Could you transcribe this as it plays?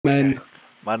Man,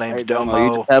 My name's Hey, Domo.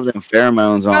 You just have them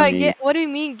pheromones on Bro, you. what do you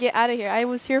mean, get out of here? I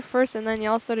was here first and then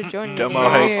y'all started joining me. Domo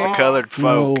You're hates the weird. colored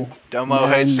folk. no. Domo Man.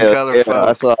 hates the Yeah, colored yeah, folk.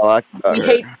 that's what I like about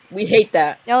her. We hate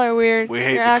that. Y'all are weird. We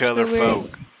hate You're the actually colored weird.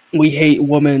 folk. We hate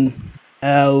women.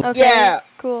 Hell. Okay, Yeah.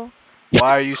 cool.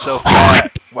 Why are you so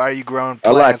fat? Why are you growing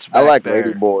plants I like back there?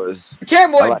 lady boys.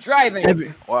 Chairboy I like-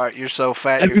 driving. Why you're so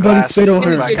fat? Your Everybody glasses spit on look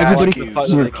her. like ice Everybody- The fact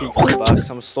that they keep coming back,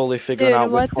 so I'm slowly figuring Dude,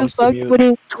 out what which the ones fuck? to mute. What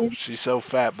do you She's so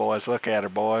fat, boys. Look at her,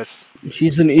 boys.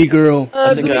 She's an e-girl.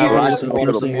 I think I I have like a them list a of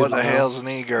little. names What the now. hell's an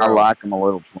I e-girl? like them a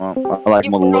little plump. I like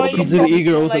them with a little bit. She's Of an Probably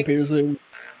e-girl sound with a like- piercing.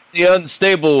 The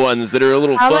unstable ones that are a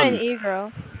little How am I an fun.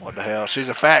 e-girl? What the hell? She's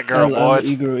a fat girl, I'm boys.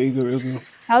 e-girl, e-girl.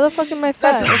 How the fuck am I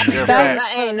fat? That's You're Fat. fat.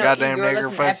 That ain't no Goddamn e-girl, nigger.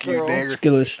 that's an Fuck you, F-girl. nigger.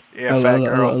 Skillish. Yeah, fat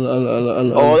girl.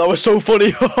 Oh, that was so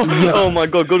funny. Oh my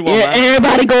god, good one, man.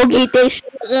 Everybody go get that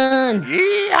shotgun.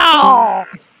 Yeah.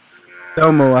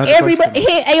 Domo, I have a Everybody,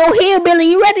 question. hey, yo,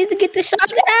 Hillbilly, you ready to get the shotgun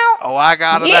out? Oh, I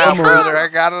got it Yeah. out, brother. I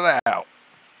got it out.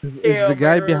 Is the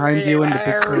guy behind you in the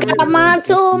picture? I got mine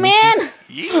too, man.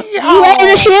 You ready to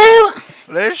Yeah. shoot?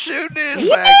 Let's shoot this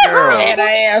fat girl. Fat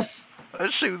ass.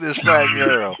 Let's shoot this fat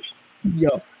girl.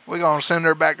 Yo. We're gonna send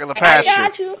her back to the I pasture.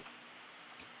 got you.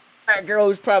 That girl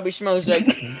who's probably smells like.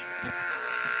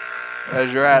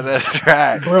 That's right. That's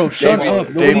right. Bro, shut Davey, up.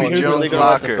 Davey Nobody Davey, cares you Jones really about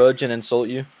gonna let the Locker. virgin insult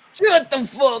you? Shut the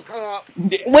fuck up.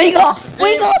 We go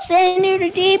send you to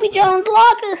Davy Jones'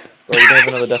 locker. Or you don't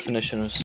even know the definition of